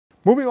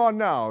Moving on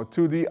now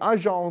to the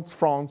Agence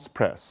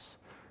France-Presse.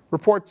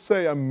 Reports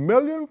say 1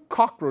 million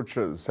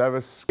cockroaches have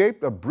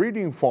escaped a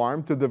breeding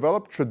farm to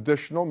develop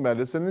traditional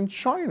medicine in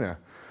China.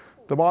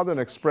 The Modern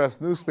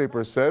Express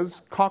newspaper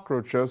says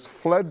cockroaches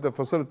fled the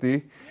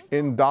facility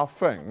in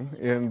Dafeng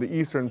in the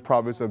eastern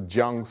province of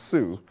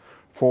Jiangsu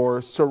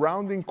for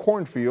surrounding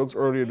cornfields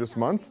earlier this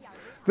month.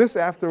 This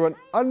after an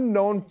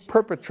unknown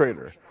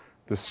perpetrator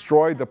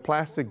destroyed the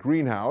plastic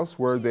greenhouse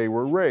where they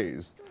were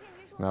raised.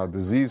 Now,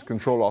 disease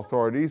control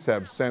authorities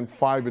have sent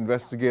 5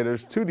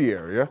 investigators to the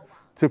area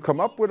to come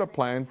up with a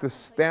plan to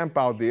stamp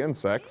out the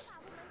insects.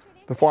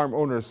 The farm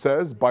owner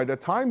says by the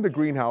time the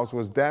greenhouse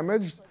was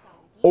damaged,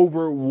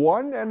 over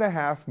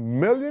 1.5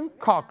 million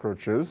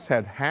cockroaches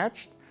had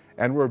hatched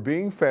and were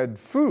being fed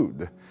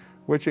food,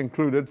 which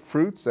included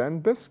fruits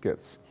and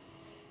biscuits.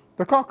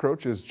 The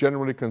cockroach is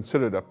generally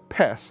considered a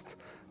pest,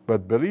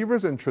 but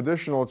believers in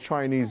traditional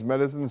Chinese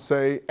medicine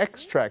say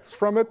extracts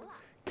from it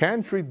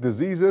can treat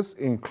diseases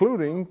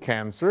including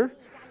cancer,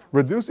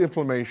 reduce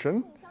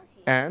inflammation,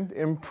 and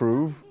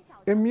improve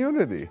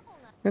immunity.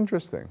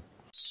 Interesting.